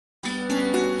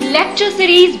lecture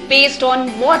series based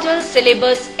on model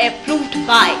syllabus approved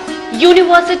by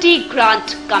University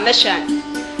Grant Commission.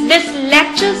 This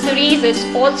lecture series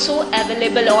is also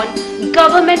available on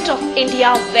Government of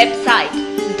India website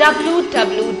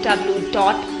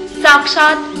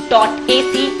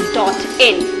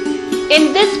www.sakshat.ac.in. In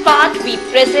this part we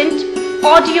present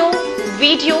audio,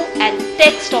 video and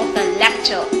text of the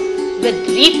lecture with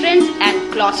reference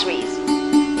and glossaries.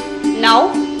 Now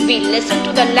we listen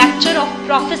to the lecture of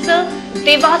Professor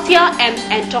Devasya M.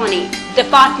 Antony,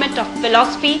 Department of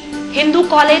Philosophy, Hindu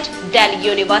College, Delhi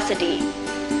University.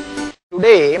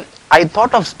 Today I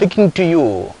thought of speaking to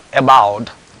you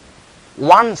about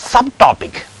one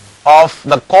subtopic of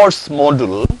the course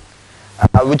module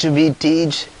which we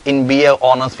teach in BA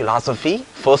Honours Philosophy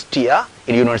first year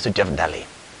in University of Delhi.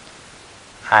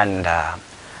 And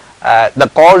the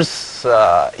course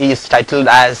is titled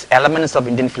as Elements of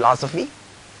Indian Philosophy.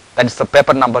 That is the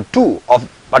paper number 2 of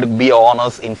what BA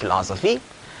Honours in Philosophy.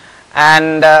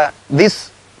 And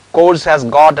this course has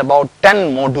got about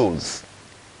 10 modules.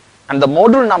 And the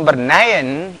module number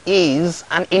 9 is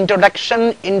an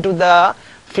introduction into the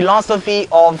philosophy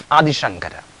of Adi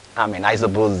Shankara. I mean, I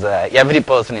suppose every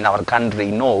person in our country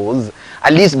knows,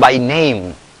 at least by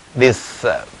name, this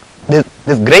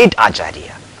great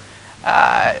Acharya.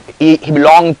 He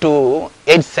belonged to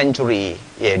 8th century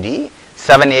AD,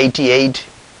 788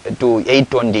 to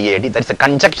 820 AD. That's a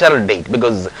conjectural date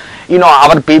because, you know,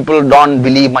 our people don't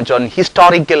believe much on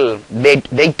historical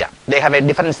data. They have a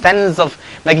different sense of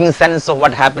making sense of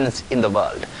what happens in the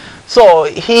world. So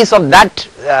he is of that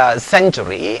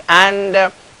century,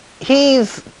 and he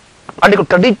is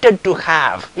credited to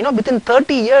have, you know, within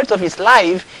 30 years of his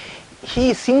life,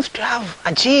 he seems to have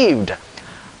achieved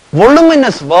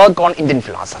voluminous work on Indian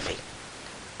philosophy,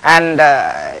 and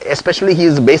especially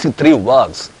his basic 3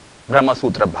 works, Brahma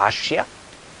Sutra Bhashya,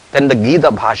 then the Gita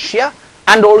Bhashya,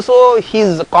 and also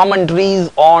his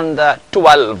commentaries on the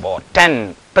 12 or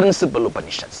 10 principal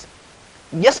Upanishads.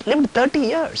 Just lived 30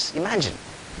 years, imagine.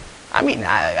 I mean,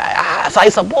 I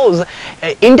suppose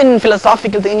Indian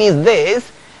philosophical thing is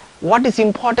this: what is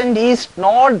important is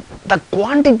not the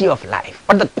quantity of life,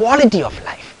 but the quality of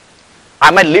life.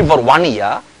 I might live for 1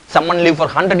 year, someone live for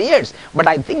 100 years, but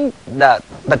I think the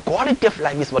quality of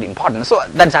life is very important. So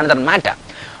that's another matter.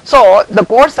 So the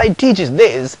course I teach is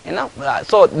this, you know,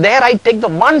 so there I take the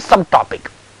one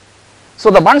subtopic. So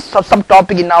the one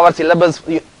subtopic in our syllabus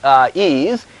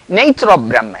is Nature of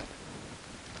Brahman.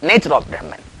 Nature of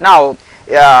Brahman. Now,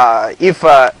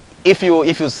 if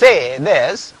you say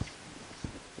this,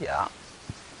 yeah,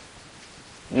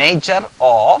 Nature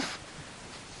of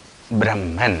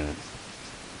Brahman.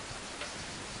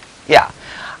 Yeah,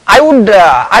 I would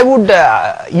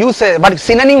use a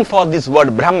synonym for this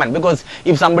word Brahman, because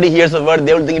if somebody hears the word,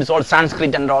 they will think it's all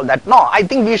Sanskrit and all that. No, I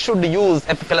think we should use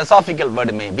a philosophical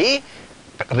word, maybe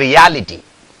reality.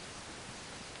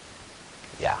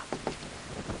 Yeah,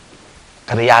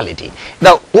 reality.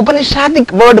 The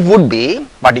Upanishadic word would be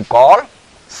what you call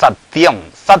satyam,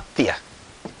 satya.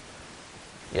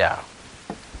 Yeah.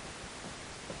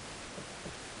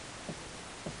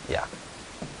 Yeah.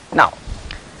 Now,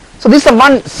 so this is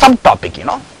one subtopic, you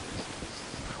know.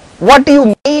 What do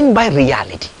you mean by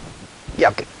reality? Yeah,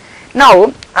 okay.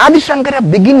 Now, Adi Shankara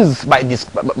begins by this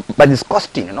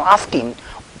question, you know, asking,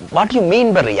 what do you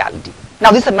mean by reality? Now,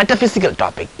 this is a metaphysical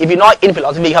topic. If you know, in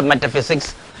philosophy we have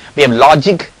metaphysics, we have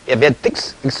logic, we have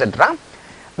ethics, etc.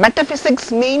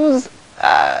 Metaphysics means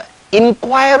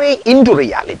inquiry into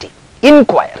reality.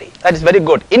 Inquiry, that is very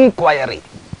good. Inquiry.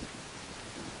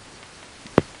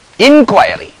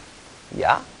 Inquiry.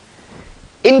 Yeah.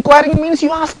 Inquiring means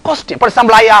you ask question. For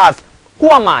example, I ask, who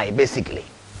am I basically?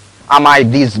 Am I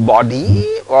this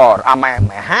body, or am I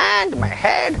my hand, my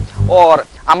head, or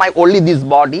am I only this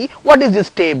body? What is this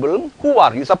table? Who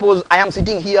are you? Suppose I am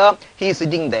sitting here, he is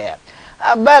sitting there.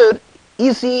 Well,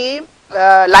 is he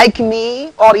like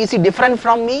me, or is he different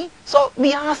from me? So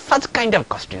we ask such kind of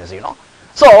questions, you know.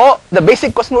 So the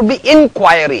basic question would be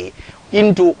inquiry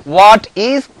into what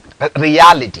is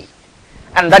reality.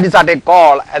 And that is what I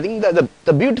call, I think the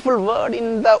beautiful word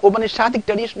in the Upanishadic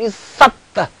tradition is sat,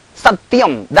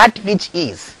 satyam, that which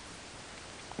is.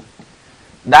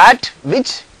 That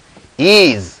which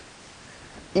is.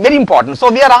 Very important. So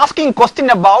we are asking question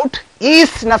about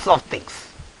isness of things.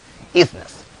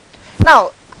 Isness.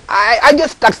 Now, I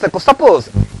just touch the question. Suppose,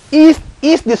 is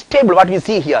this table, what we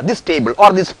see here, this table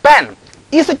or this pen,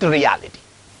 is it reality?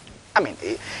 I mean,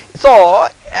 so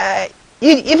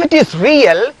if it is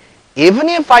real, even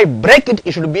if I break it,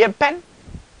 it should be a pen.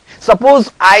 Suppose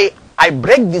I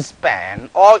break this pen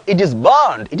or it is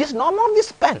burned, it is no more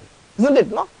this pen, isn't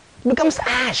it? No, it becomes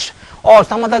ash or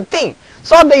some other thing.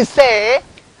 So they say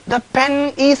the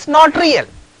pen is not real.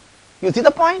 You see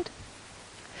the point?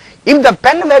 If the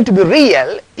pen were to be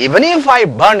real, even if I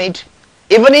burn it,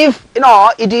 even if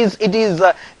it is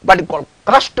what you call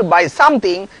crushed by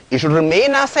something, it should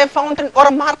remain as a fountain or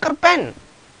a marker pen.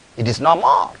 It is no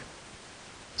more.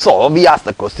 So we ask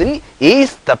the question,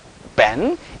 is the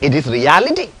pen, it is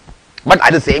reality? But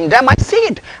at the same time I see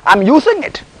it, I am using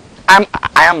it. I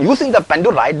am using the pen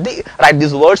to write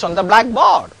these words on the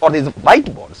blackboard or this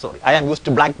whiteboard. Sorry, I am used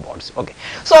to blackboards. Okay.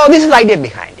 So this is the idea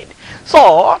behind it.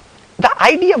 So the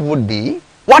idea would be,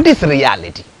 what is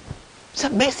reality? It's a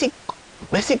basic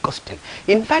question.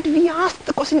 In fact, we ask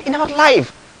the question in our life,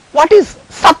 what is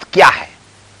Sat kya hai?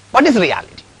 What is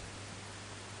reality?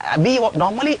 We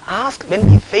normally ask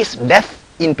when we face death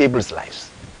in people's lives.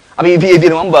 I mean, if you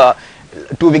remember,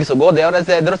 2 weeks ago there was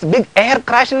a big air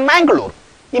crash in Mangalore.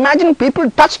 Imagine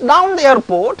people touched down the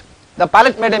airport. The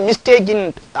pilot made a mistake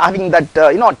in having that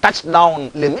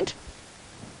touchdown limit.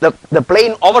 The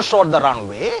plane overshot the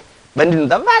runway, went into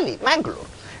the valley, Mangalore.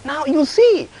 Now you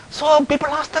see, so people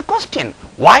ask the question,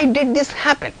 why did this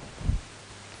happen?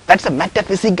 That's a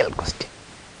metaphysical question.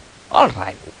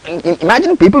 Alright,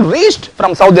 imagine people reached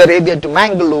from Saudi Arabia to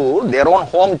Mangalore, their own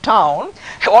hometown,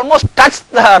 almost touched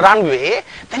the runway,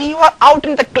 then you are out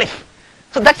in the cliff.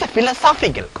 So that's a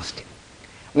philosophical question.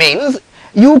 Means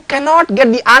you cannot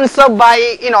get the answer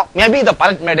by, maybe the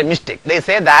pilot made a mistake. They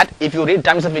say that if you read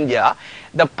Times of India,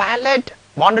 the pilot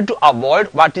wanted to avoid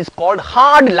what is called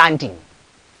hard landing,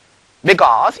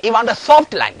 because he wanted a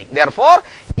soft landing. Therefore,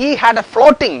 he had a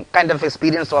floating kind of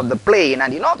experience of the plane,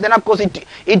 and then of course it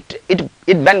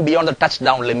went beyond the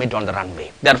touchdown limit on the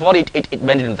runway. Therefore, it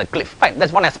went into the cliff. Fine,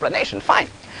 that's one explanation. Fine.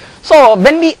 So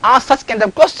when we ask such kind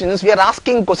of questions, we are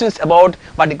asking questions about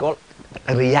what we call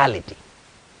reality.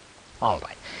 All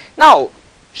right. Now,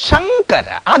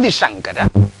 Shankara, Adi Shankara,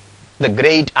 the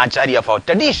great Acharya of our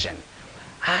tradition,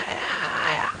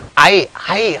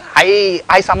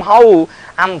 I somehow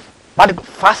am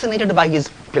fascinated by his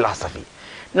philosophy.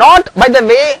 Not by the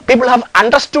way people have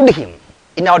understood him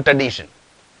in our tradition.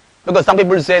 Because some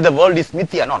people say the world is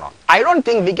mithya. No. I don't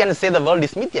think we can say the world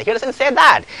is mithya. He doesn't say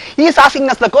that. He is asking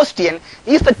us the question,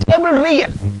 is the table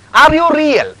real? Are you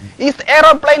real? Is the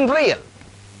aeroplane real?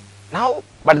 Now,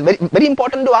 but very, very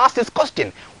important to ask this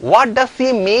question, what does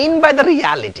he mean by the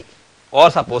reality? Or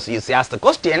suppose you ask the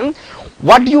question,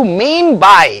 what do you mean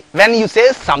by when you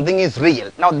say something is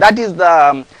real? Now that is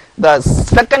the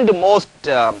second most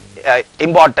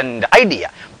important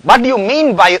idea. What do you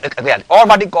mean by reality? Or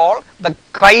what you call the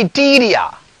criteria,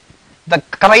 the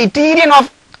criterion of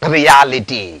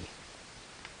reality.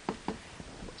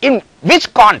 In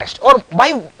which context or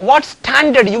by what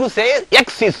standard you say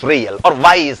X is real or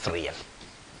Y is real?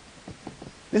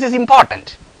 This is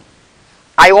important.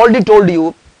 I already told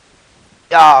you,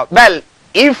 well,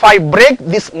 if I break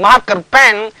this marker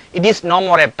pen, it is no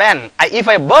more a pen. If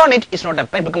I burn it, it's not a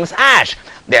pen, it becomes ash.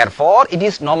 Therefore, it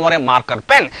is no more a marker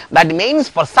pen. That means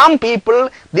for some people,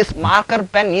 this marker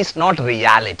pen is not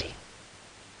reality.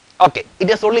 Okay, it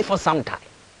is only for some time.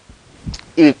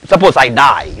 Suppose I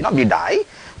die, we die,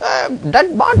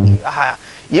 dead body.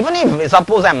 Even if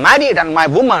suppose I'm married and my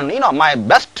woman, my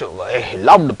best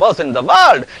loved person in the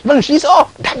world, even she's,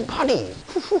 dead body.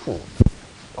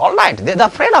 All right, they're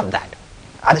afraid of that.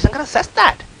 Adi Shankara says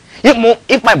that.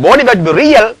 If my body were to be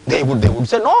real, they would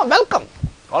say, no, welcome.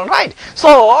 All right.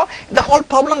 So the whole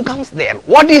problem comes there.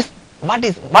 What is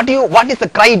the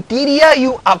criteria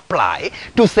you apply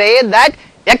to say that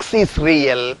X is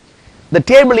real, the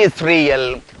table is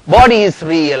real, body is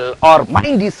real, or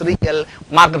mind is real,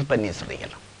 marker pen is real?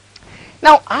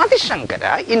 Now, Adi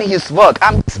Shankara, in his work,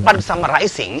 I'm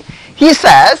summarizing, he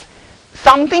says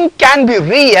something can be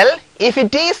real if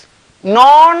it is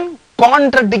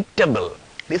non-contradictable.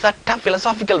 These are tough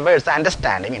philosophical words, I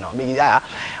understand, or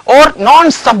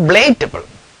non-sublatable.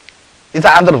 This is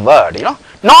another word,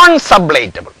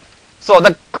 non-sublatable. So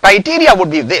the criteria would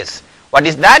be this. What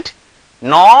is that?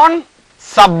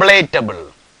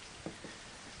 Non-sublatable.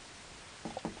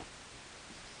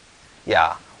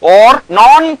 Yeah. Or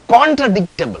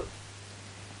non-contradictable.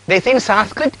 They say in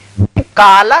Sanskrit,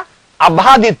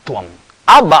 trikala-abadhitvam.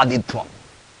 Abadhitvam.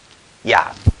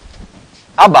 Yeah.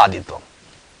 Abadhitvam.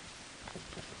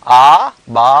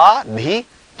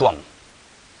 Abadhitvam.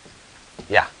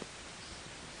 Yeah.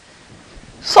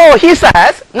 So he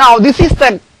says, now this is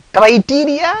the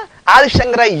criteria Adi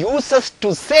Shankara uses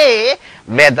to say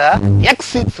whether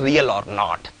X is real or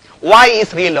not. Y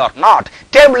is real or not,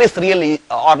 table is real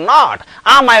or not,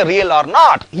 am I real or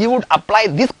not? He would apply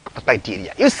this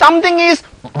criteria. If something is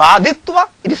badhitva,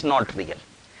 it is not real.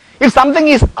 If something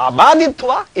is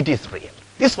abadhitva, it is real.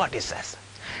 This is what he says.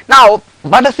 Now,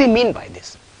 what does he mean by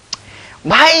this?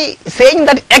 By saying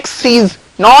that X is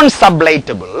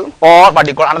non-sublatable, or what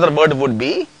you call, another word would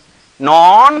be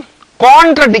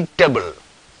non-contradictable.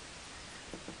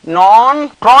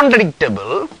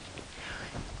 Non-contradictable.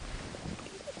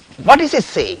 What is he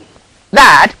saying?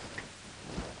 That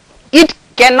it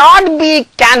cannot be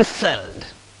cancelled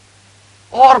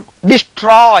or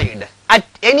destroyed at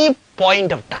any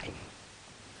point of time.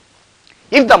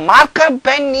 If the marker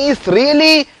pen is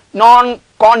really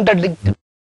non-contradictable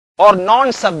or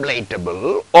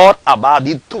non-sublatable or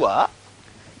abadhitva,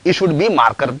 it should be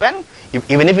marker pen,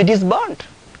 even if it is burnt.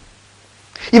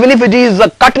 Even if it is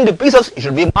cut into pieces, it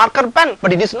should be marker pen,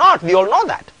 but it is not. We all know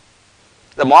that.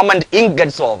 The moment ink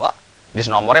gets over, it is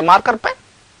no more a marker pen.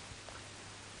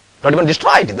 Don't even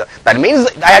destroy it. That means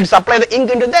I had to supply the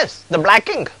ink into this, the black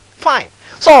ink. Fine.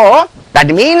 So that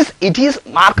means it is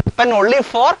marker pen only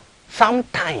for some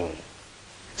time.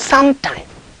 Some time.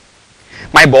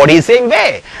 My body is same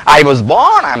way. I was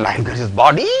born, I got this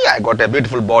body, I got a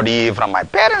beautiful body from my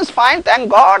parents, fine, thank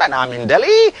God, and I am in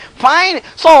Delhi, fine.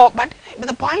 So, but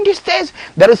the point is this,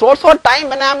 there is also a time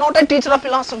when I am not a teacher of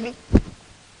philosophy.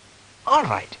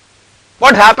 Alright.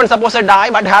 What happens, suppose I die,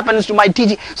 what happens to my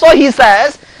teaching? So he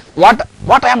says,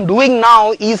 what I am doing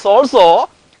now is also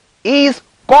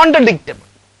contradictable.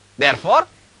 Therefore,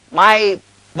 my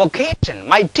vocation,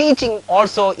 my teaching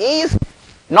also is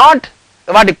not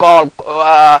what you call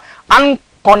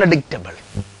uncontradictable.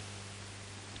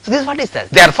 So this is what he says.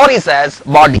 Therefore he says,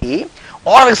 body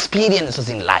or experiences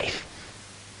in life,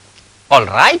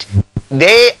 alright,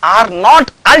 they are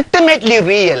not ultimately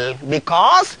real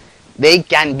because they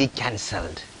can be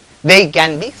cancelled. They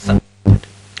can be subverted.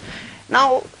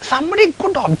 Now, somebody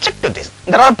could object to this.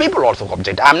 There are people also who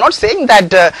object. I am not saying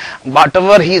that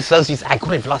whatever he says is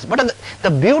accurate philosophy, but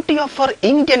the beauty of our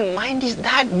Indian mind is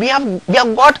that we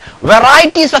have got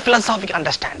varieties of philosophical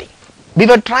understanding. We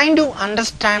were trying to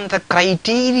understand the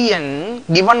criterion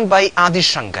given by Adi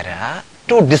Shankara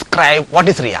to describe what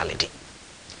is reality.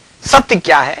 सत्य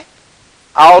क्या है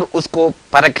और उसको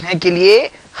परखने के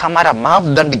लिए हमारा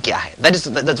मापदंड क्या है?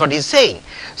 That's what he is saying.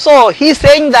 So he is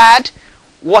saying that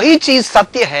वही चीज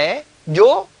सत्य है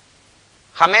जो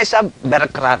हमेशा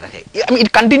बरकरार रहे. I mean,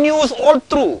 it continues all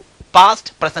through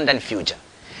past, present and future.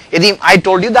 यदि I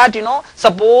told you that,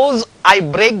 suppose I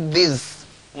break this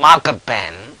marker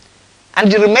pen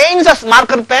and it remains as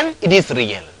marker pen, it is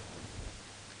real.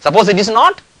 Suppose it is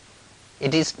not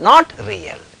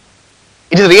real.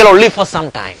 It is real only for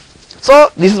some time.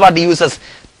 So this is what he uses,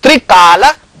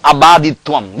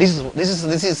 trikala-abadhitvam.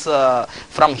 This is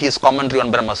from his commentary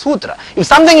on Brahma Sutra. If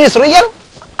something is real,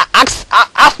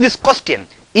 ask this question: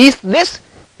 is this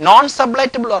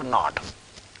non-sublatable or not?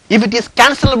 If it is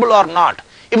cancelable or not?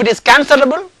 If it is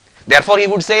cancelable, therefore he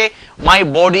would say, my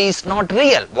body is not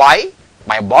real. Why?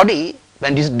 My body,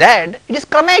 when it is dead, it is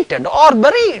cremated or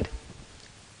buried.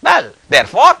 Well,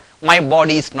 therefore, my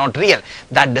body is not real.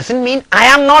 That doesn't mean I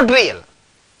am not real.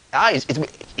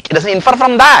 It doesn't infer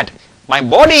from that. My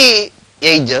body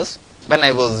ages when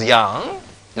I was young.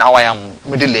 Now I am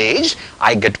middle-aged.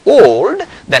 I get old.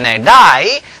 Then I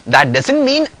die. That doesn't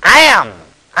mean I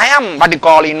am what you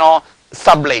call,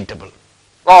 sublatable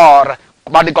or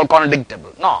what you call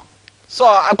contradictable. No. So,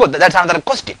 that's another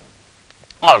question.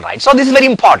 Alright. So, this is very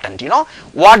important.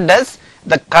 What does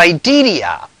the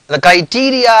criteria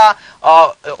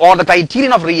or the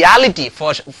criterion of reality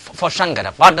for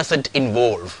Shankara, what does it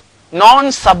involve?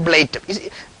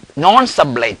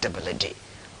 Non-sublatability,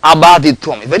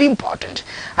 abadhitvam is very important,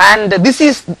 and this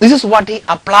is what he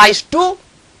applies to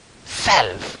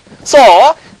self.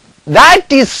 So that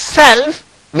is self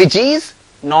which is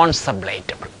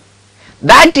non-sublatable.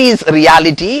 That is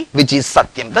reality which is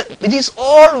satyam, which is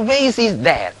always is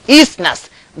there, isness.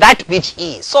 That which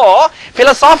is. So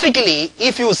philosophically,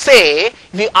 if you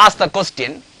ask the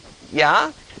question,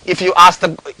 if you ask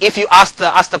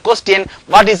the question,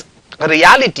 what is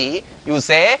reality? You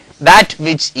say that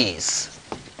which is.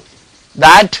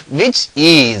 That which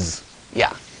is.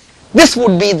 Yeah. This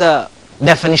would be the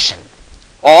definition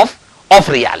of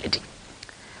reality.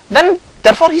 Then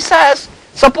therefore he says,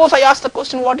 suppose I ask the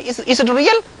question, what is it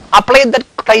real? Apply that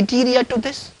criteria to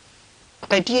this.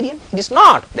 Criterion, it is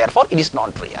not, therefore it is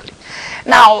not real.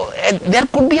 Now there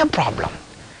could be a problem.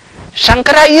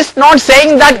 Shankara is not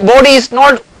saying that body is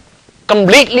not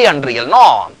completely unreal.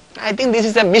 No, I think this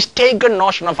is a mistaken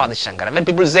notion of Adi Shankara. When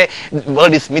people say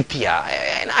word is mithya,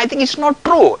 I think it's not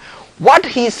true. What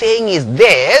he is saying is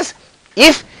this: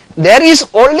 if there is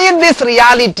only this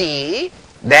reality,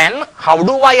 then how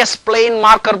do I explain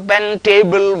marker pen,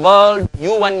 table, world,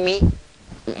 you and me?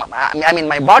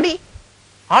 my body.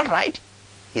 All right.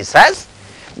 He says,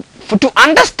 to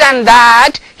understand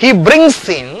that, he brings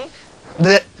in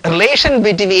the relation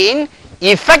between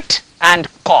effect and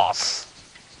cause.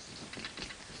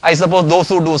 I suppose those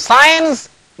who do science,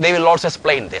 they will also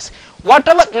explain this.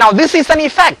 Whatever, now this is an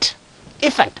effect.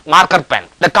 Effect, marker pen,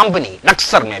 the company,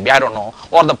 Luxor maybe, I don't know,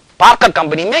 or the Parker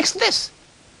company makes this.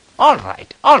 All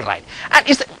right. And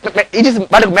it is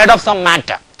made of some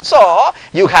matter. So,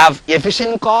 you have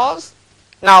efficient cause.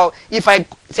 Now, if I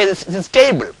say this is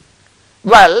stable,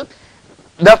 well,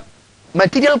 the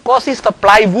material cause is the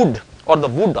plywood or the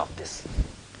wood of this,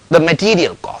 the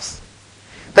material cause.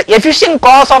 The efficient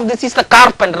cause of this is the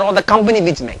carpenter or the company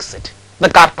which makes it. The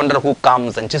carpenter who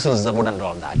comes and chisels the wood and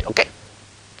all that, okay.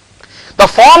 The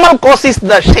formal cause is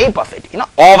the shape of it,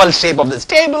 oval shape of this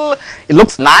table. It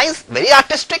looks nice, very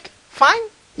artistic, fine,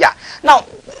 yeah. Now,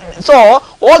 so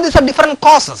all these are different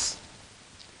causes.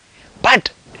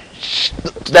 But,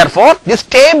 therefore, this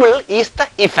table is the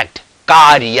effect,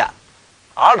 karya.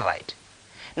 Alright.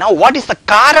 Now, what is the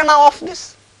karana of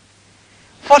this?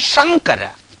 For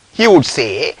Shankara, he would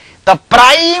say, the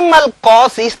primal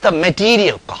cause is the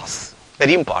material cause.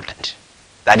 Very important.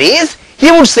 That is, he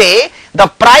would say, the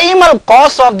primal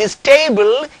cause of this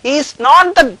table is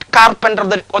not the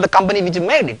carpenter or the company which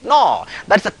made it. No,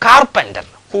 that's the carpenter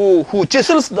who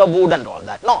chisels the wood and all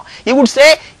that. No, he would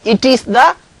say it is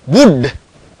the wood.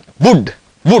 Wood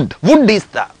is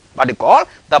the, what you call,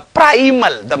 the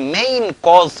primal, the main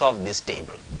cause of this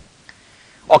table.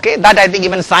 Okay, that I think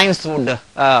even science would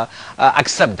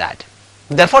accept that.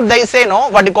 Therefore, they say, no,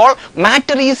 what you call,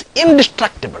 matter is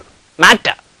indestructible.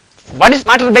 Matter. What is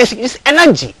matter basically? Is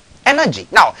energy.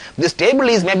 Now, this table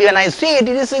is, maybe when I see it,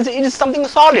 it is something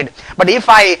solid. But if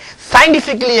I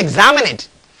scientifically examine it,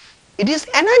 it is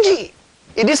energy.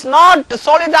 It is not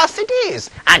solid as it is.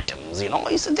 Atoms,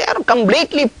 they are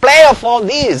completely play of all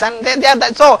these, and they are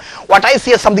that. So, what I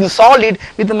see as something solid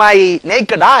with my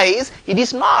naked eyes, it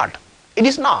is not. It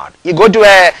is not. You go to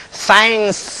a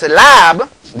science lab,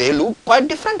 they look quite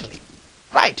differently,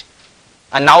 right?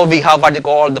 And now we have what you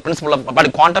call the principle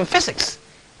of quantum physics.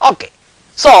 Okay.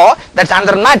 So, that's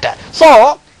another matter.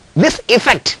 So, this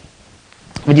effect,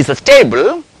 which is a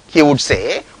stable, he would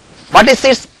say, what is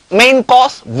its main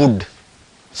cause? Wood.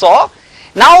 So,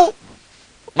 now,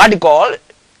 what you call,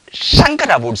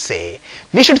 Shankara would say,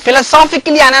 we should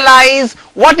philosophically analyze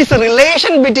what is the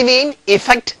relation between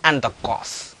effect and the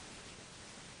cause.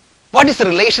 What is the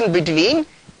relation between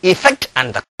effect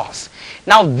and the cause?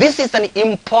 Now, this is an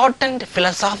important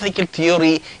philosophical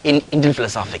theory in Indian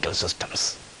philosophical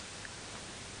systems.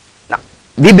 Now,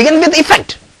 we begin with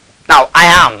effect. Now,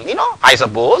 I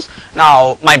suppose,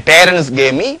 now my parents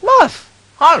gave me birth.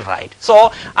 Alright.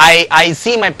 So, I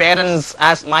see my parents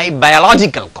as my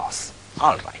biological cause.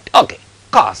 Alright. Okay.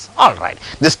 Cause. Alright.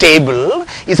 This table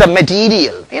is a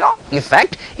material,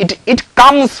 effect. It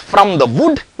comes from the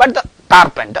wood, but the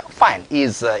carpenter, fine,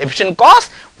 is efficient cause.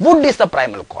 Wood is the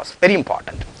primal cause. Very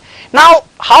important. Now,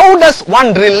 how does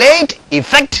one relate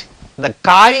effect, the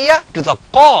karya, to the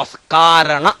cause,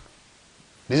 karana?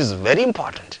 This is very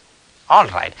important.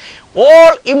 Alright.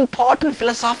 All important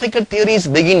philosophical theories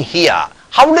begin here.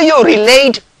 How do you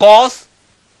relate cause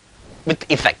with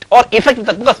effect, or effect with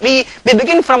the, because we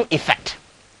begin from effect.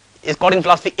 It's called in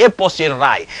philosophy a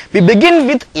posteriori. We begin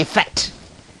with effect.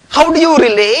 How do you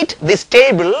relate this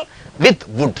table with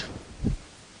wood?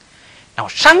 Now,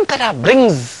 Shankara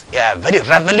brings a very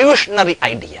revolutionary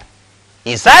idea.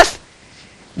 He says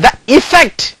the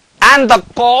effect and the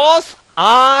cause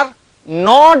are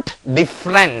not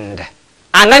different.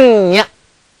 Ananya.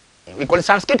 We call it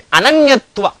Sanskrit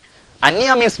Ananyatva.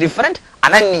 Anya means different,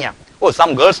 Ananya. Oh,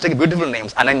 some girls take beautiful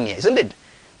names, Ananya, isn't it?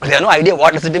 But they have no idea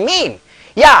what does it mean.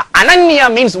 Yeah,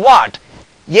 Ananya means what?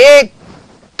 Ye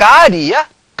karya,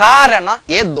 karana,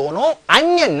 ye dono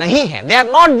anya nahi hai. They are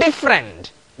not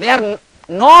different. They are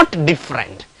not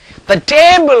different. The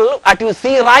table that you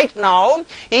see right now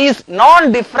is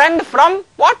not different from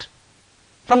what?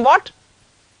 From what?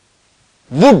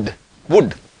 Wood.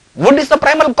 Wood. Wood is the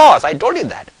primal cause, I told you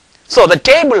that. So, the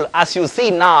table as you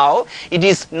see now, it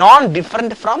is not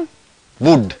different from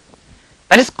wood.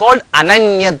 That is called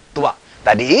Ananyatva.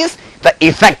 That is the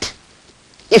effect.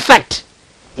 Effect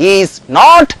is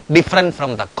not different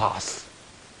from the cause.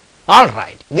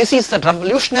 Alright. This is a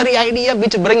revolutionary idea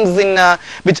which brings in,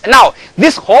 now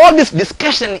this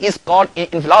discussion is called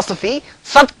in philosophy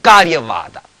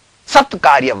Satkaryavada.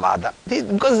 Satkaryavada.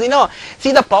 Because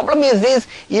see, the problem is this: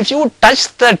 if you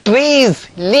touch the tree's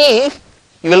leaf,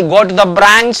 you will go to the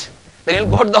branch, then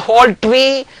you'll go to the whole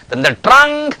tree, then the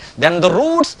trunk, then the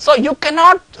roots. So you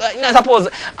cannot, suppose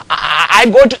I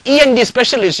go to ENT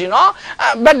specialist,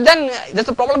 but then there's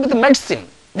a problem with the medicine.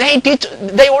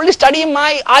 They only study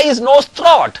my eyes, nose,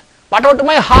 throat. What about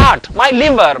my heart, my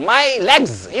liver, my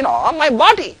legs, my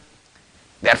body?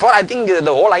 Therefore, I think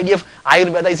the whole idea of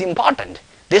Ayurveda is important.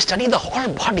 They study the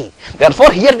whole body.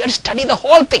 Therefore, here we study the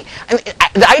whole thing. And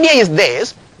the idea is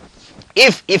this: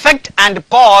 if effect and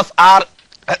cause are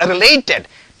related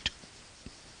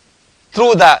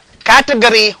through the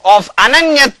category of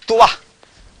ananyatva,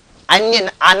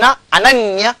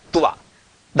 ananyatva,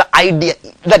 the idea,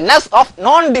 the ness of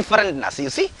non-differentness, you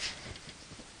see,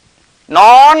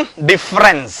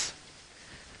 non-difference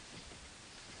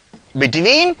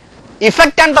between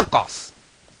effect and the cause.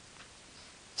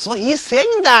 So he is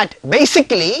saying that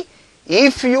basically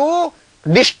if you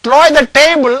destroy the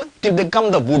table, it will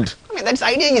become the wood. I mean, that's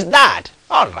idea is that.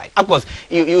 Alright. Of course,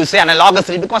 you say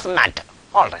analogously it becomes matter.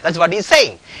 Alright, that's what he is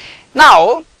saying.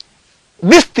 Now,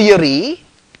 this theory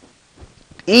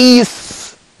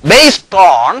is based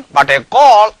on what I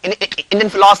call in Indian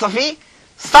philosophy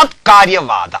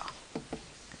Satkaryavada.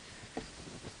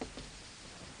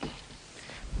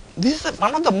 This is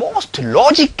one of the most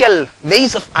logical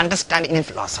ways of understanding in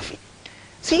philosophy.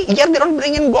 See, here they don't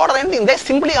bring in God or anything. They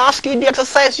simply ask you to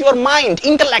exercise your mind,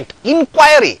 intellect,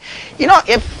 inquiry.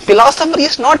 A philosopher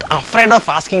is not afraid of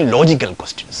asking logical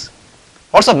questions,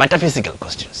 also metaphysical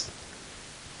questions.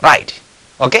 Right?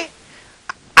 Okay?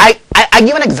 I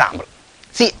give an example.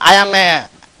 See, I am an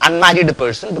unmarried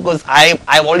person because I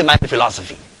only married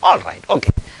philosophy. Alright,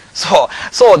 okay. So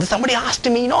somebody asked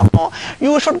me, no,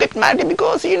 you should get married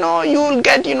because, you will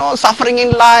get, suffering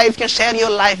in life, you can share your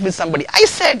life with somebody. I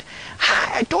said,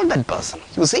 I told that person,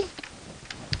 you see,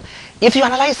 if you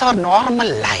analyze our normal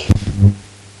life,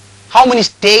 how many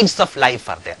stages of life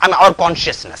are there? I mean, our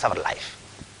consciousness, our life.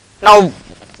 Now,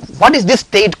 what is this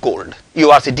state called?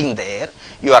 You are sitting there,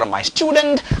 you are my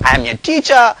student, I am your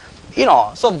teacher,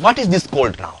 so what is this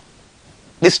called now?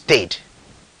 This state.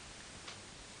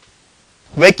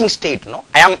 Waking state,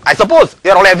 I suppose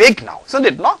you are all awake now, isn't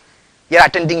it, You are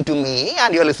attending to me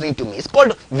and you are listening to me. It's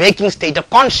called waking state of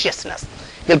consciousness.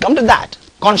 We'll come to that.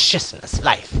 Consciousness,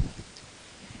 life.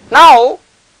 Now,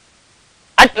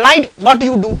 at night, what do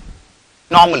you do?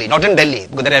 Normally, not in Delhi,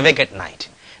 because they're awake at night.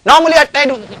 Normally at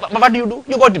night, what do?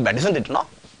 You go to bed, isn't it,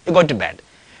 You go to bed.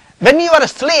 When you are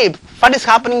asleep, what is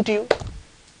happening to you?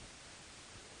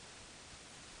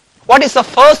 What is the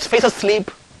first phase of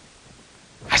sleep?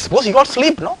 I suppose you got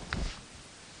sleep, no?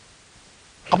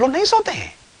 आप लोग नहीं सोते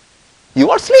हैं. You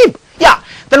got sleep. Yeah.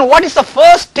 Then what is the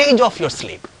first stage of your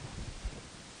sleep?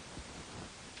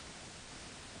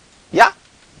 Yeah.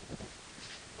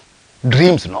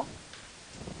 Dreams, no?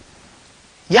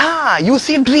 Yeah, you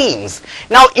see dreams.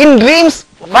 Now in dreams,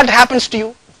 what happens to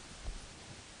you?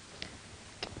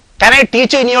 Can I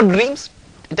teach you in your dreams?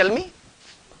 Tell me.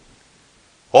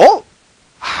 Oh,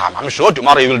 I'm sure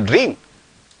tomorrow you will dream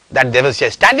that there was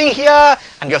just standing here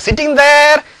and you're sitting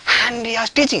there and you're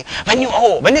teaching. When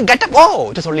you get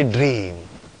up, it is only dream.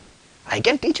 I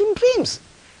can teach you in dreams.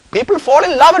 People fall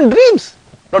in love in dreams.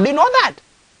 Don't you know that?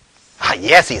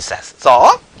 Yes, he says.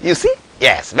 So, you see?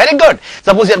 Yes, very good.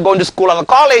 Suppose you are going to school or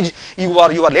college, you are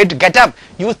late to get up.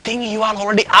 You think you are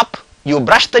already up. You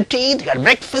brush the teeth, you had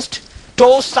breakfast,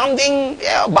 toast something,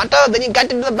 butter, then you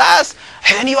get into the bus,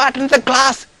 and then you attend the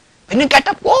class. When you get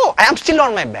up, I am still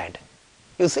on my bed.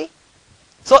 You see?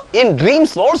 So in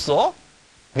dreams also,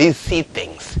 we see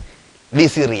things. We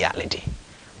see reality.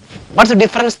 What's the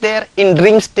difference there in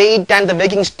dream state and the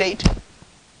waking state?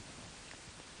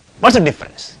 What's the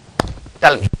difference?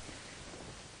 Tell me.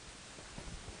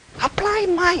 Apply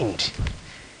mind.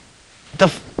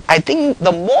 I think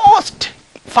the most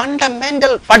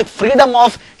fundamental freedom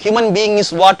of human being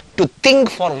is what? To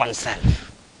think for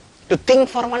oneself. To think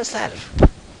for oneself.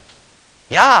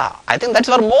 Yeah, I think that's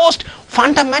our most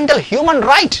fundamental human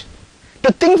right.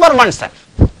 To think for oneself.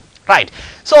 Right.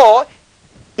 So,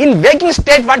 in waking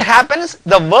state what happens?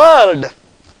 The world,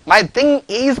 my thing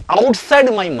is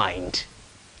outside my mind.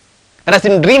 Whereas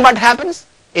in dream what happens?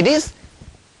 It is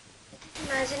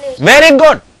imagination. Very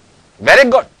good. Very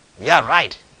good. Yeah,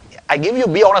 right. I give you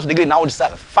B honors degree now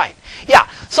itself. Fine. Yeah.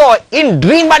 So in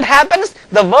dream what happens?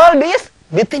 The world is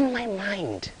within my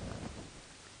mind.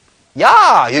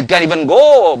 Yeah, you can even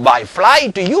go by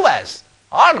flight to US.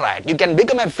 Alright. You can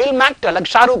become a film actor like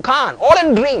Shah Rukh Khan. All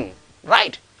in dream.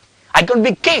 Right. I could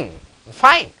be king.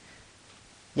 Fine.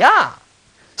 Yeah.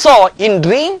 So in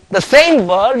dream the same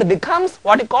world becomes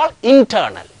what you call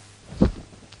internal.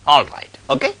 Alright.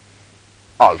 Okay.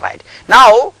 Alright.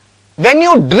 Now when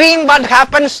you dream, what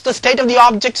happens to the state of the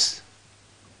objects?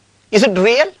 Is it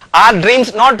real? Are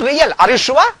dreams not real? Are you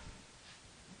sure? Yes.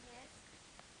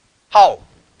 How?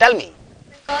 Tell me.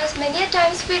 Because many a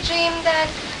times we dream that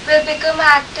we'll become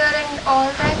actor and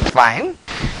all that. Fine.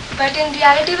 But in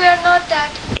reality we are not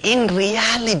that. In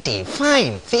reality,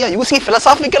 fine. See, you see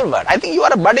philosophical word. I think you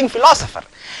are a budding philosopher.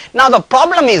 Now the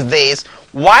problem is this,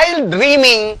 while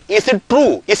dreaming, is it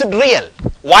true? Is it real?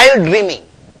 While dreaming.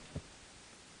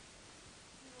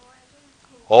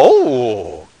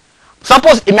 Oh.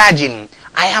 Suppose, imagine,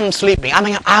 I am sleeping,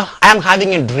 I am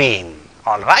having a dream.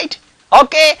 Alright?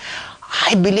 Okay.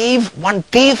 I believe one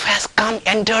thief has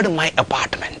entered my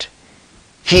apartment.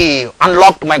 He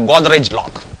unlocked my Godrej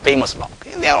lock, famous lock.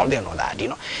 They know that, you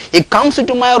know. He comes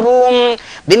into my room,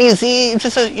 then you see, it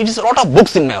is a lot of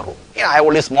books in my room. You know, I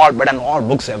hold a small bed and all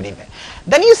books everywhere.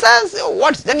 Then he says,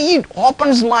 then he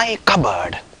opens my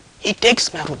cupboard. He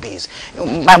takes my rupees,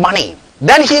 my money.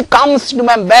 Then he comes to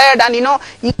my bed and, you know,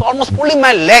 he's almost pulling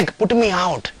my leg, putting me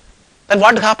out. Then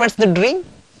what happens in the dream?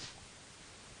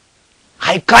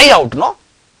 I cry out, no?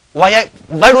 Why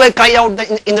do I cry out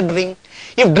in the dream?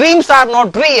 If dreams are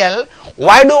not real,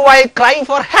 why do I cry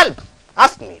for help?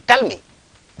 Ask me, tell me.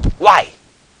 Why?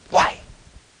 Why?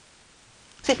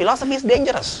 See, philosophy is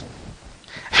dangerous.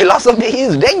 Philosophy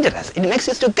is dangerous. It makes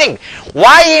us to think.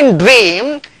 Why in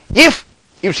dream, if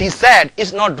she said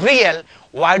it's not real,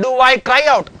 why do I cry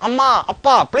out? Amma,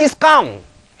 Appa, please come.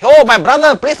 Oh, my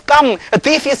brother, please come. A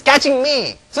thief is catching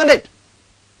me. Isn't it?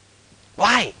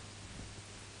 Why?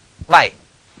 Why?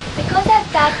 Because at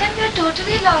that time we are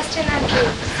totally lost in our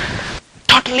dreams.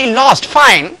 Totally lost.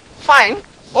 Fine. Fine.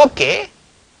 Okay.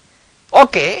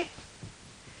 Okay.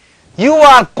 You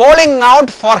are calling out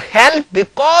for help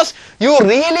because you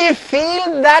really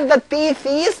feel that the thief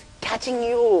is catching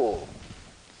you.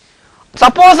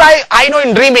 Suppose I know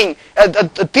in dreaming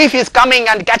the thief is coming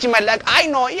and catching my leg. I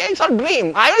know, yeah, it's a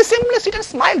dream. I will simply sit and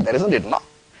smile there, isn't it? No?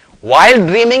 While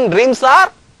dreaming, dreams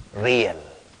are real.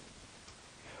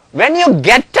 When you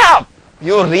get up,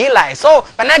 you realize. So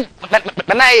when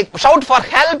I shout for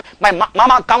help, my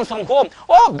mama comes from home.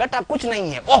 Oh, beta, kuch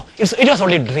nahi hai. Oh, it was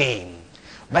only dream.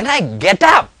 When I get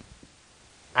up,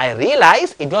 I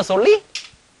realize it was only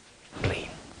dream.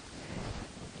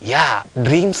 Yeah,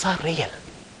 dreams are real.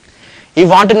 You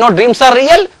want to know dreams are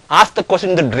real? Ask the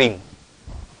question in the dream.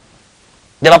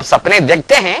 जब आप सपने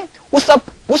देखते हैं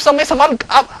उस समय सवाल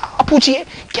आप पूछिए,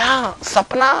 क्या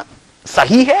सपना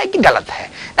सही है कि गलत है?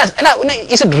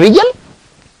 Is it real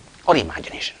or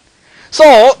imagination? So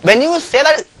when you say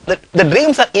that the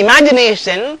dreams are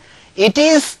imagination, it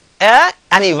is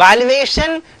an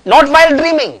evaluation not while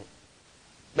dreaming,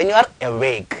 when you are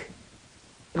awake.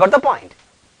 Got the point?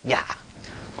 Yeah.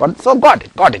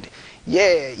 Got it.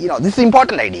 Yeah, you know, this is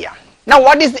important idea. Now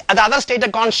what is the other state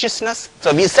of consciousness?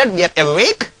 So we said we are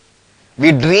awake,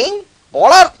 we dream,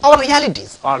 all are our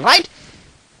realities, alright?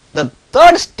 The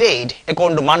third state,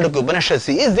 according to Mandukya Upanishad,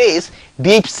 is this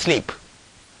deep sleep.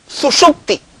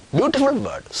 Sushupti, beautiful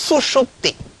word,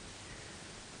 Sushupti.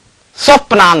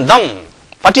 Swapnandam,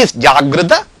 what is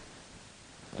Jagrata?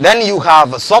 Then you have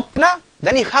Swapna,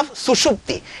 then you have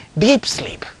Sushupti, deep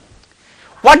sleep.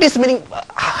 What is meaning?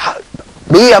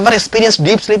 Do you ever experience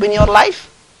deep sleep in your life?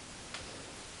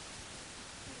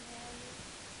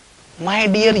 My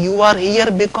dear, you are here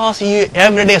because you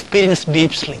every day experience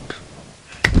deep sleep.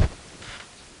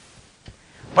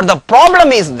 But the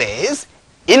problem is this,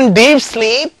 in deep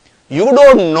sleep, you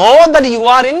don't know that you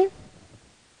are in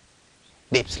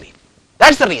deep sleep.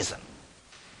 That's the reason.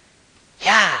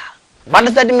 Yeah. What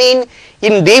does that mean?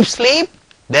 In deep sleep,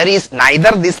 there is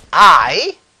neither this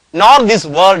I, nor this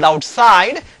world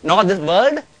outside, nor this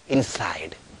world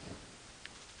inside.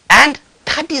 And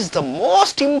that is the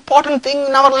most important thing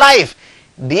in our life.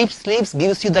 Deep sleep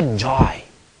gives you that joy.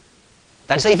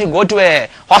 That's why if you go to a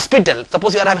hospital,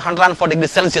 suppose you are having 104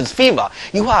 degrees Celsius fever,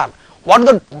 what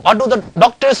do the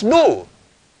doctors do?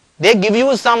 They give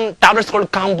you some tablets called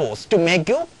combos to make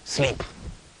you sleep.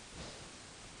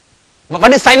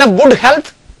 What is sign of good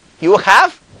health? You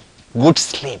have good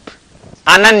sleep.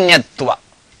 Ananyatva.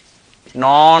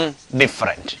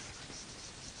 Non-different.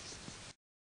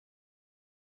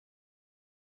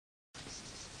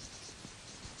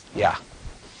 Yeah.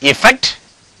 Effect,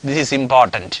 this is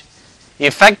important.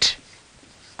 Effect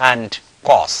and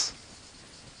cause.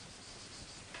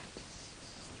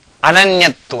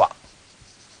 Ananyatva.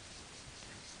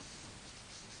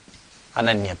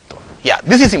 Ananyatva. Yeah,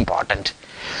 this is important.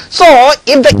 So,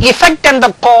 if the effect and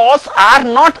the cause are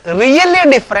not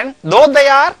really different, though they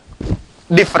are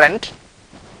different,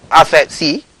 as I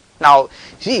see, now,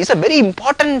 see, it's a very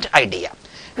important idea.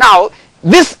 Now,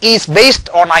 this is based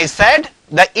on, I said,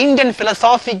 the Indian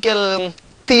philosophical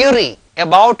theory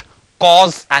about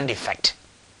cause and effect.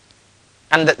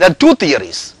 And there are two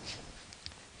theories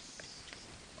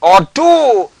or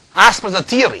two aspects of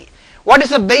theory. What is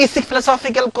the basic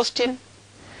philosophical question?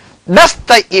 Does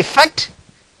the effect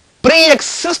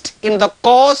pre-exist in the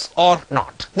cause or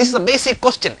not? This is the basic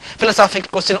question, philosophical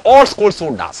question all schools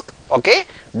would ask. Okay?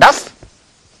 Does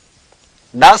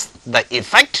the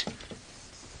effect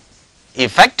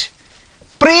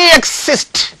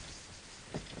pre-exist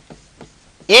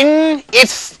in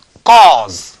its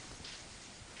cause?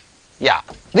 Yeah,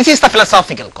 this is the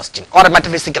philosophical question or a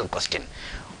metaphysical question.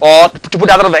 Or to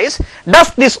put otherwise,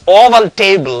 does this oval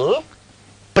table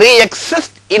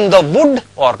pre-exist in the wood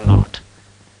or not?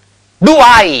 Do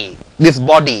I, this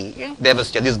body,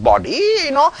 this body,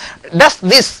 does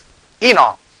this,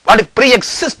 what if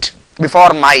pre-exist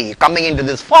before my coming into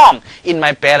this form in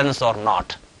my parents or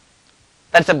not?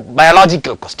 That's a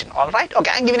biological question, alright?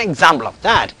 Okay, I'll give you an example of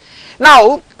that.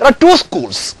 Now, there are two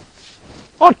schools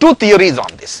or two theories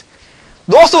on this.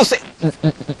 Those who say,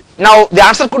 now the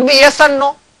answer could be yes and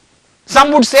no.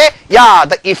 Some would say, yeah,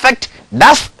 the effect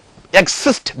does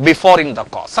exist before in the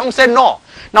cause. Some say no.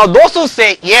 Now those who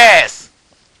say yes,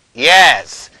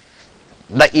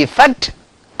 the effect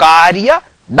karya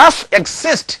does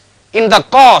exist in the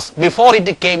cause before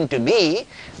it came to be,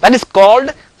 that is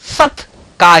called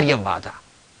satyam-that.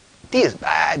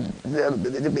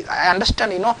 I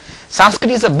understand,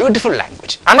 Sanskrit is a beautiful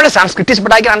language. I am not a Sanskritist,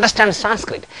 but I can understand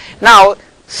Sanskrit. Now,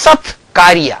 sat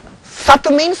karya. Sat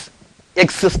means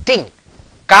existing.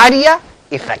 Karya,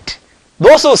 effect.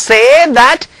 Those who say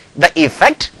that the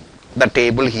effect, the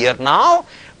table here now,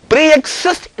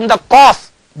 pre-exists in the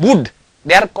cause, wood,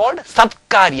 they are called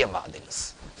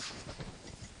satkaryavadins.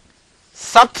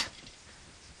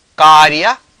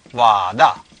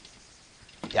 Satkaryavada.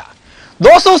 Yeah.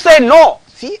 Those who say no,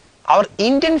 see, our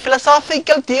Indian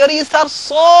philosophical theories are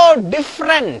so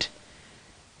different.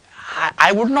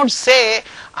 I would not say,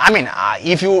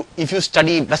 if you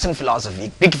study Western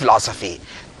philosophy, Greek philosophy,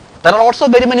 there are also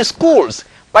very many schools,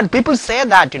 but people say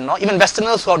that, even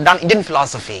Westerners who have done Indian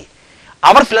philosophy,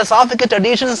 our philosophical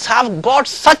traditions have got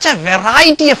such a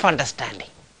variety of understanding.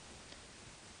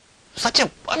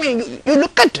 You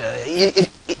look at, if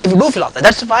you do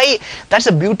philosophy, that's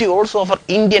the beauty also of our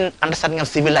Indian understanding of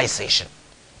civilization.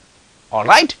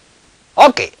 Alright?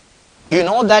 Okay. You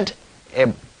know that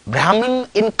a Brahmin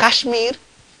in Kashmir,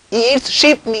 he eats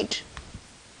sheep meat.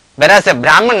 Whereas a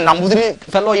Brahmin, Nambudiri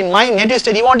fellow in my native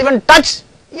state, he won't even touch,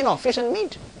 fish and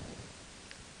meat.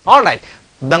 Alright.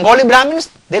 Bengali Brahmins,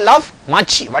 they love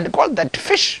machi, what do you call that,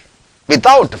 fish.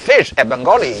 Without fish, a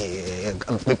Bengali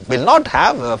will not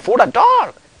have food at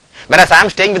all. Whereas I am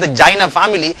staying with a Jaina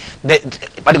family,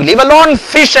 but leave alone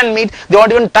fish and meat, they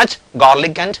won't even touch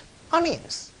garlic and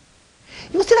onions.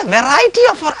 You see the variety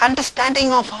of our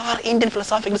understanding of our Indian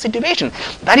philosophical situation.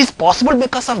 That is possible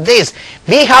because of this.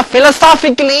 We have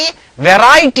philosophically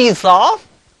varieties of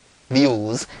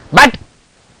views, but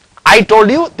I told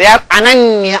you they are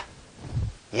ananya.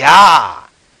 Yeah.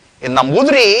 In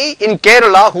Nambudiri, in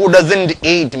Kerala, who doesn't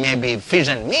eat maybe fish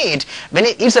and meat, when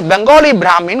he eats a Bengali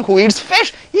Brahmin who eats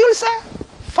fish, he will say,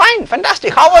 fine,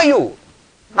 fantastic, how are you?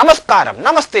 Namaskaram,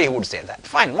 namaste, he would say that.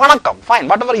 Fine, vanakkam, fine,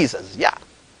 whatever he says, yeah.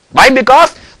 Why?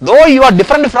 Because though you are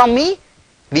different from me,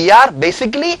 we are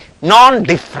basically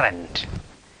non-different.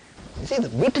 You see the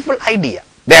beautiful idea.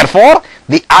 Therefore,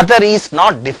 the other is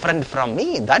not different from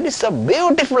me. That is a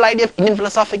beautiful idea of Indian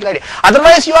philosophical idea.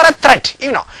 Otherwise, you are a threat.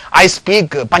 I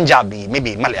speak Punjabi,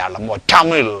 maybe Malayalam or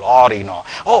Tamil or,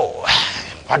 oh,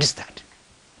 what is that?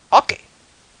 Okay,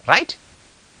 right?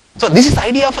 So, this is the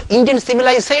idea of Indian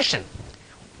civilization.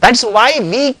 That's why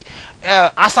we,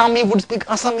 Assami would speak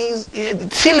Assamese,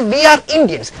 still we are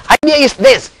Indians. Idea is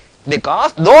this,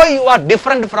 because though you are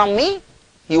different from me,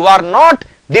 you are not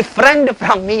different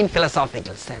from me in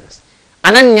philosophical sense.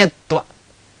 Ananyatva.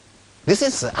 This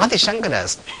is Adi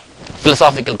Shankara's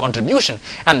philosophical contribution,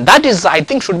 and that is, I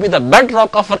think, should be the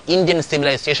bedrock of our Indian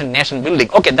civilization, nation building.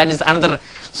 Okay, that is another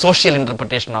social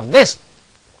interpretation of this.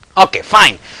 Okay,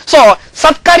 fine. So,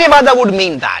 Satkaryavada would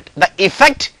mean that the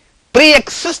effect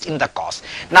pre-exists in the cause.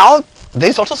 Now, there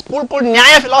is also a school called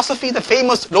Nyaya philosophy, the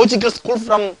famous logical school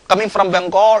coming from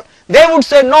Bengal. They would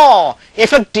say, no,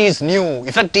 effect is new,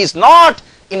 effect is not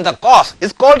in the cause.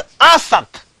 It's called Asat.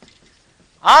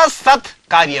 Asat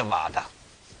Karyavada.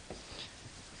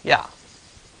 Yeah.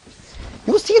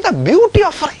 You see the beauty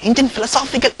of our Indian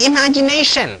philosophical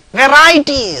imagination,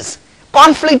 varieties,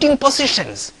 conflicting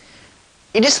positions.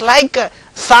 It is like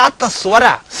Sata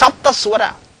Swara, Sapta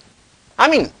Swara.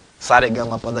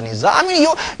 Saregama Padaniza.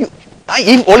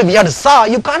 If only we had Sa,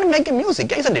 you can't make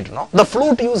music, isn't it? No? The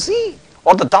flute you see,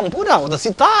 or the tambura, or the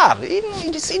sitar,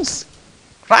 it's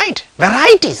Right?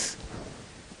 Varieties.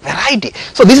 Variety.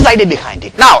 So this is the idea behind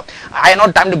it. Now, I have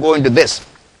not time to go into this.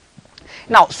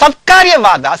 Now,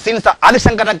 Satkaryavada, since the Adi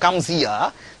Shankara comes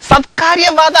here,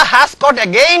 Satkaryavada has got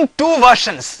again two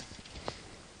versions.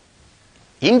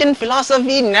 Indian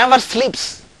philosophy never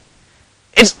sleeps.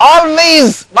 It's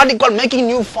always what you call making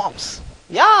new forms.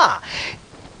 Yeah.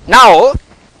 Now,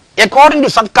 according to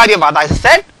Satkaryavada, as I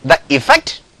said, the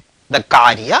effect, the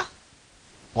karya,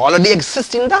 already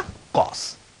exists in the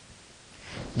cause.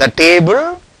 The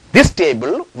table, this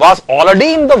table was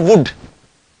already in the wood.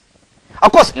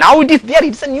 Of course, now it is there,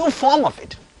 it's a new form of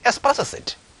it. Expresses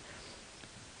it.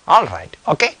 Alright,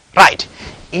 okay, right.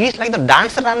 It is like the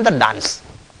dancer and the dance.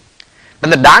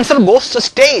 When the dancer goes to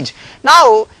stage,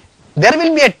 now there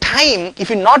will be a time, if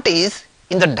you notice,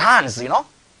 in the dance,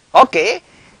 okay,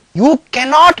 you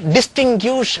cannot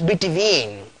distinguish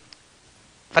between,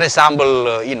 for example,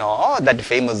 that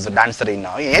famous dancer,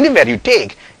 anywhere you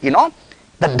take,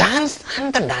 the dance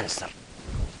and the dancer.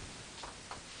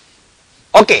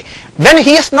 Okay, when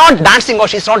he is not dancing or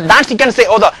she is not dancing, you can say,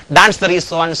 oh, the dancer is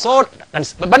so and so.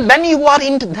 But when you are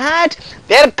into that,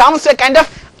 there comes a kind of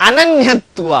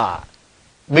ananyatva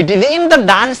between the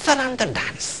dancer and the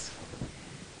dance.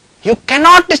 You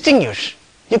cannot distinguish.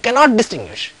 You cannot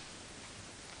distinguish.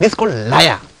 This is called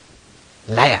laya.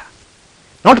 Laya.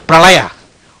 Not pralaya.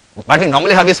 What we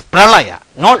normally have is pralaya,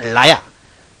 not laya.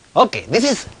 Okay, this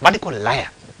is what you call laya.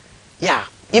 Yeah,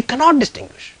 you cannot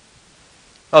distinguish.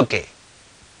 Okay.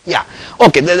 Yeah,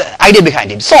 okay, the idea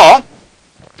behind it. So,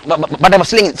 but I was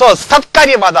saying, so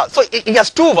Satkaryavada, so it has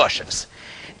two versions.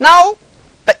 Now,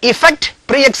 the effect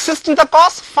pre-exists in the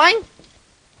cause, fine,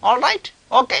 alright,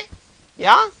 okay,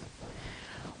 yeah.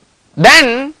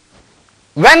 Then,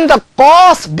 when the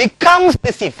cause becomes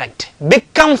this effect,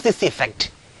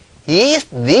 is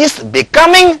this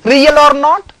becoming real or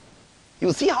not?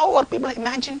 You see how our people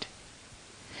imagined?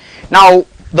 Now,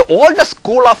 the oldest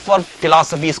school of our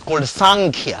philosophy is called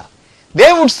Sankhya.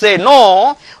 They would say,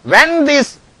 no, when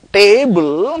this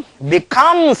table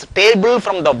becomes table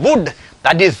from the wood,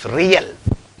 that is real.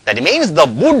 That means the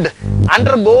wood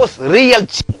undergoes real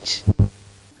change.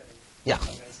 Yeah.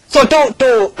 So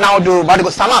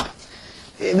to sum up,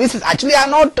 this is actually I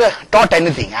have not taught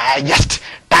anything. I just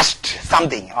touched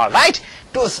something. All right.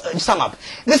 To sum up,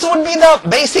 this would be the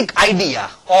basic idea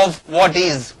of what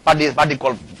is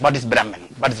Brahman,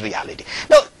 what is reality.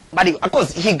 Now, but of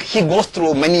course, he goes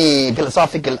through many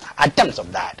philosophical attempts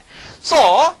of that.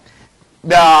 So,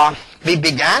 we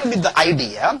began with the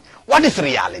idea, what is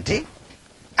reality?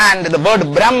 And the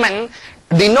word Brahman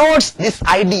denotes this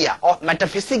idea of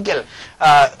metaphysical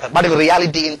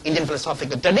reality in Indian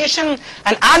philosophical tradition.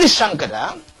 And Adi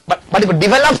Shankara, but he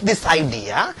develops this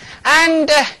idea, and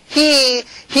he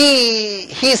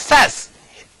says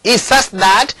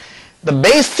that the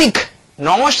basic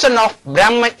notion of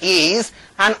Brahman is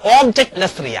an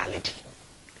objectless reality.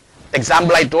 The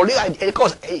example I told you, of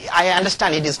course, I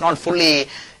understand it is not fully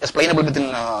explainable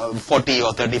within 40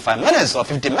 or 35 minutes or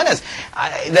 50 minutes.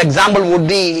 The example would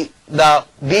be the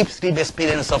deep sleep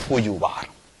experience of who you are.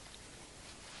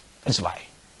 That's why.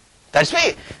 That's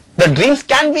why the dreams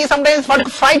can be sometimes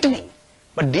frightening,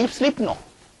 but deep sleep, no.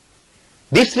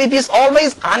 Deep sleep is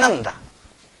always ananda.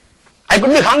 I could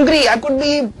be hungry, I could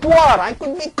be poor, I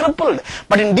could be crippled,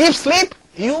 but in deep sleep,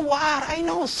 you are, I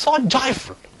know, so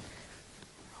joyful.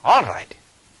 Alright.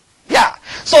 Yeah.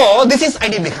 So, this is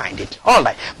idea behind it.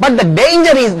 Alright. But the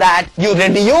danger is that you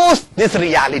reduce this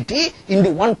reality into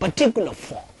one particular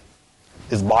form.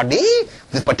 This body,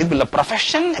 this particular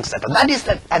profession, etc. That is,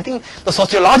 I think, the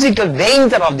sociological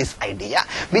danger of this idea,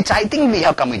 which I think we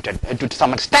have committed to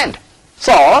some extent.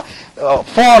 So,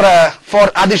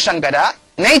 for Adi Shankara,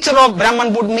 nature of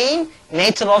Brahman would mean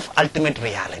nature of ultimate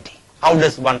reality. How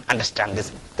does one understand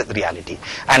this reality?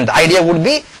 And the idea would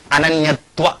be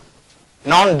ananyatva,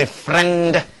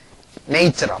 non-different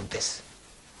nature of this.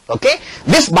 Okay?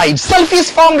 This by itself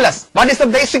is formless. What is the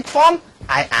basic form?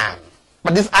 I am.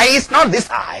 But this I is not this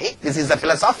I. This is a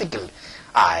philosophical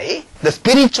I, the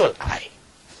spiritual I.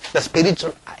 The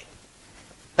spiritual I.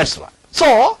 That's what.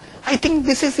 So, I think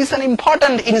this is an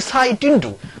important insight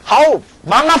into how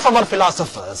one of our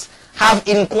philosophers have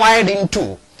inquired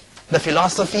into the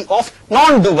philosophy of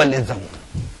non-dualism,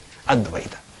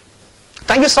 Advaita.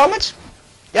 Thank you so much.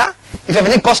 Yeah. If you have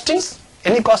any questions,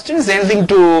 anything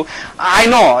to, I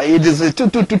know it is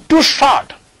too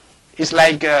short. It's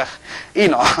like,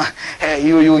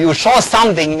 you show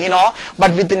something,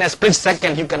 but within a split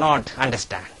second you cannot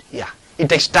understand. Yeah. It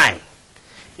takes time.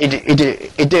 It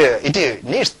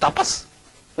needs tapas,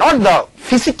 not the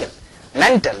physical,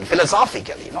 mental,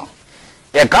 philosophical,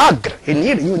 Ekagra.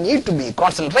 You need to be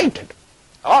concentrated.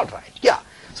 All right, yeah.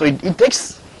 So it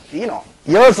takes,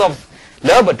 years of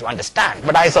labor to understand,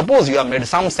 but I suppose you have made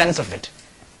some sense of it.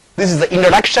 This is the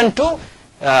introduction to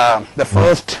the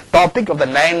first topic of the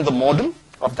ninth module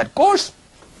of that course,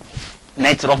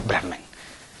 Nature of Brahman.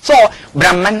 So,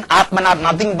 Brahman, Atman are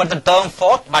nothing but the term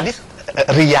for what is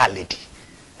reality.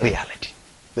 Reality.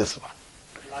 This one.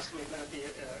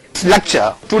 This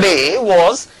lecture today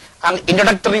was an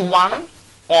introductory one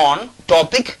on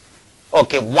topic,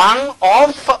 okay, 1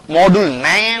 of module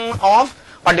 9 of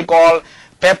what you call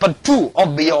paper 2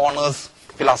 of BA Honours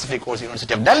Philosophy course,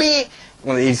 University of Delhi.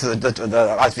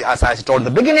 As I told in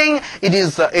the beginning, it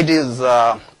is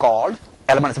called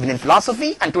Elements of Indian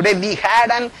Philosophy, and today we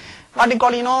had an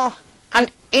an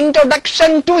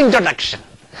introduction to introduction.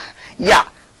 Yeah,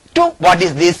 to what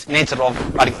is this nature of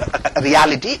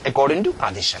reality according to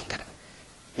Adi Shankara.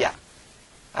 Yeah,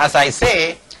 as I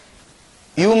say,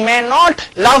 you may not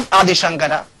love Adi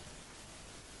Shankara,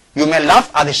 you may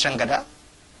love Adi Shankara,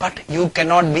 but you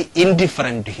cannot be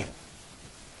indifferent to him,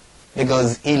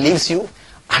 because he leaves you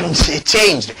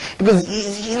unchanged, because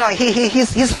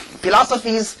his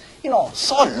philosophy is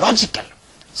so logical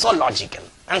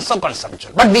and so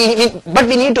conceptual. But we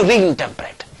need to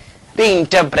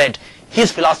reinterpret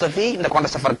his philosophy in the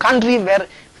context of our country, where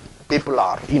people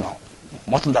are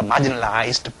most of them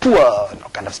marginalized, poor,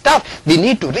 kind of stuff. We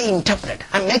need to reinterpret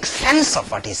and make sense of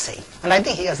what he's saying. And I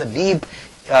think he has a deep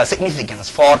significance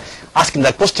for asking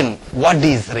the question, what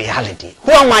is reality?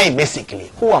 Who am I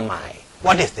basically? Who am I?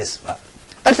 What is this world?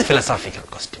 That's a philosophical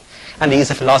question. And he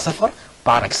is a philosopher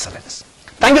par excellence.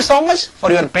 Thank you so much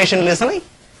for your patient listening.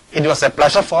 It was a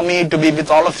pleasure for me to be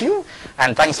with all of you,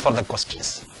 and thanks for the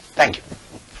questions. Thank you.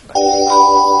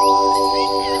 Bye.